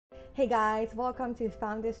Hey guys, welcome to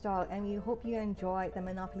Founders Talk, and we hope you enjoyed the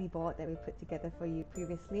Monopoly board that we put together for you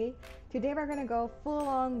previously. Today we're gonna go full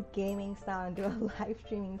on gaming style and do a live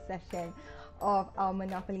streaming session of our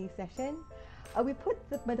Monopoly session. We put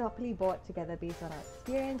the Monopoly board together based on our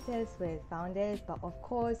experiences with founders, but of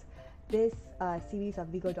course, this series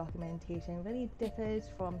of legal documentation really differs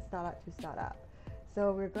from startup to startup.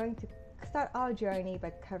 So we're going to start our journey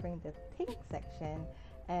by covering the pink section.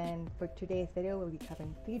 And for today's video, we'll be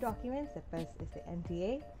covering 3 documents. The first is the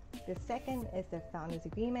NDA, the second is the Founders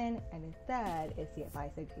Agreement, and the third is the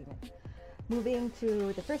Advisor Agreement. Moving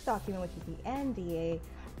to the first document, which is the NDA,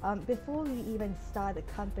 before we even start the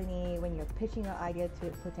company, when you're pitching your idea to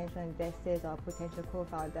potential investors or potential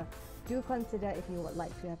co-founder, do consider if you would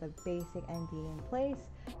like to have a basic NDA in place.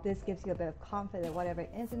 This gives you a bit of comfort that whatever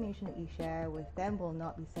information that you share with them will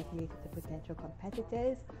not be circulated to potential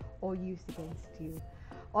competitors or used against you.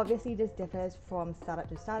 Obviously, this differs from startup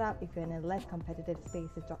to startup. If you're in a less competitive space,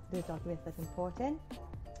 this document is less important.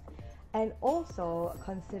 And also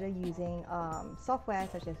consider using software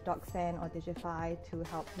such as DocSend or Digify to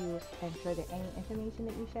help you ensure that any information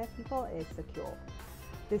that you share with people is secure.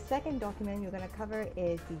 The second document you're going to cover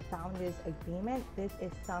is the Founders Agreement. This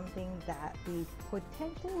is something that we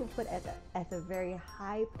potentially will put as a very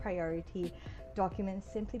high priority document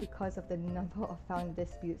simply because of the number of founder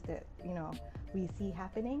disputes that we see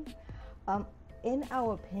happening. In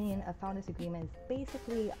our opinion, a founders agreement is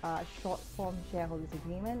basically a short form shareholders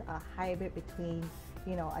agreement, a hybrid between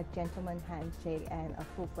a gentleman handshake and a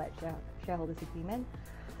full-fledged shareholders agreement.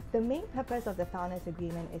 The main purpose of the founders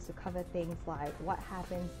agreement is to cover things like what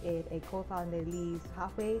happens if a co-founder leaves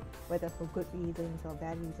halfway, whether for good reasons or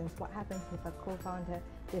bad reasons. What happens if a co-founder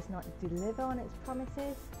does not deliver on its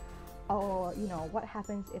promises, or what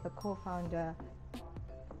happens if a co-founder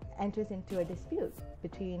enters into a dispute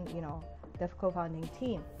between the co-founding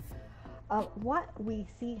team. What we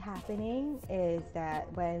see happening is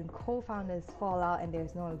that when co-founders fall out and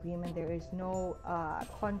there's no agreement, there is no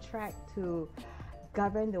contract to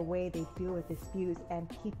govern the way they deal with disputes, and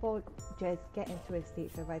people just get into a stage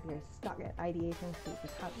where they're stuck at ideation stage. They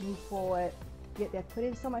can't move forward, yet they've put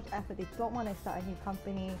in so much effort, they don't want to start a new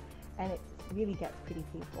company, and it really gets pretty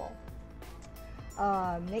painful.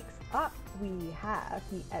 Next up, we have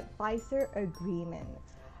the Advisor Agreement.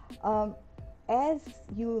 As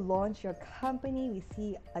you launch your company, we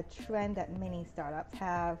see a trend that many startups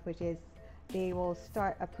have, which is they will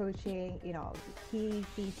start approaching, key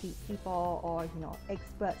C-suite people or,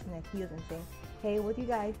 experts in their field and saying, hey, would you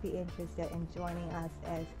guys be interested in joining us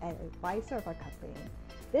as an advisor of our company?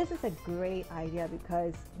 This is a great idea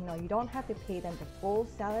because, you don't have to pay them the full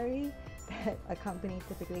salary that a company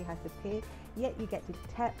typically has to pay, yet you get to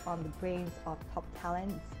tap on the brains of top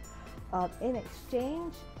talents. In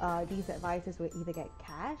exchange, these advisors will either get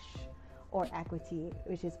cash or equity,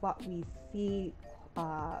 which is what we see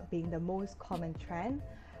being the most common trend.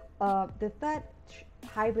 The third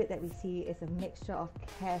hybrid that we see is a mixture of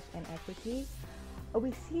cash and equity.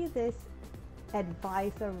 We see this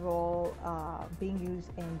advisor role being used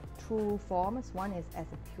in 2 forms. One is as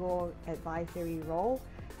a pure advisory role.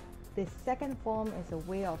 The second form is a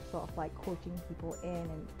way of sort of like coaching people in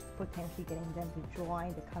and potentially getting them to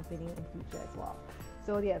join the company in future as well.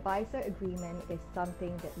 So the advisor agreement is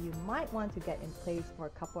something that you might want to get in place for a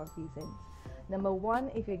couple of reasons. Number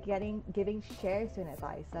one, if you're giving shares to an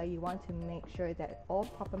advisor, you want to make sure that all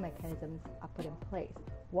proper mechanisms are put in place.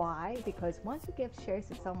 Why? Because once you give shares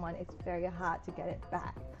to someone, it's very hard to get it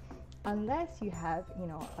back. Unless you have,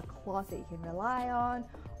 a clause that you can rely on,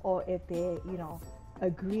 or if they,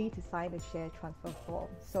 agree to sign the share transfer form.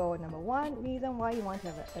 So number one reason why you want to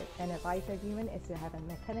have an advisor agreement is to have a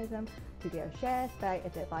mechanism to get your shares back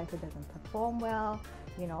if the advisor doesn't perform well,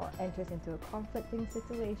 enters into a conflicting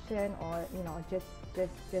situation, or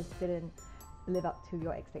just didn't live up to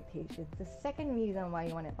your expectations. The second reason why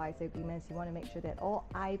you want advisor agreements, you want to make sure that all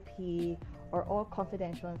IP or all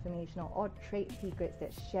confidential information or all trade secrets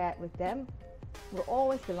that's shared with them will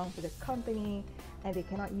always belong to the company, and they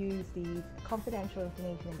cannot use these confidential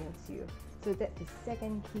information against you. So that's the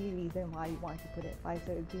second key reason why you want to put an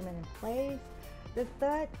advisor agreement in place. The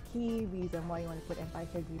third key reason why you want to put an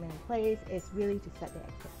advisor agreement in place is really to set the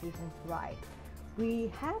expectations right.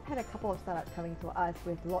 We have had a couple of startups coming to us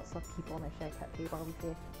with lots of people on the share cap table. We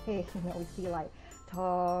say, hey, we see like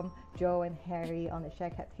Tom, Joe, and Harry on the share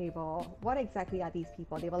cap table. What exactly are these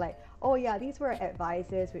people? They were like, oh yeah, these were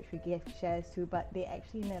advisors which we gave shares to, but they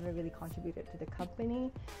actually never really contributed to the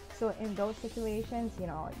company. So in those situations,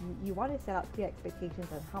 you want to set up clear expectations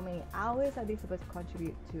on how many hours are they supposed to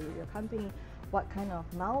contribute to your company, what kind of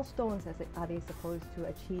milestones are they supposed to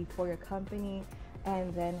achieve for your company,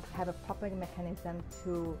 and then have a proper mechanism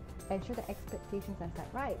to ensure the expectations are set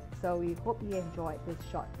right. So we hope you enjoyed this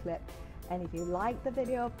short clip, and if you like the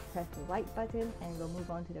video, press the like button and we'll move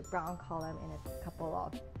on to the brown column in a couple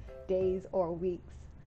of days or weeks.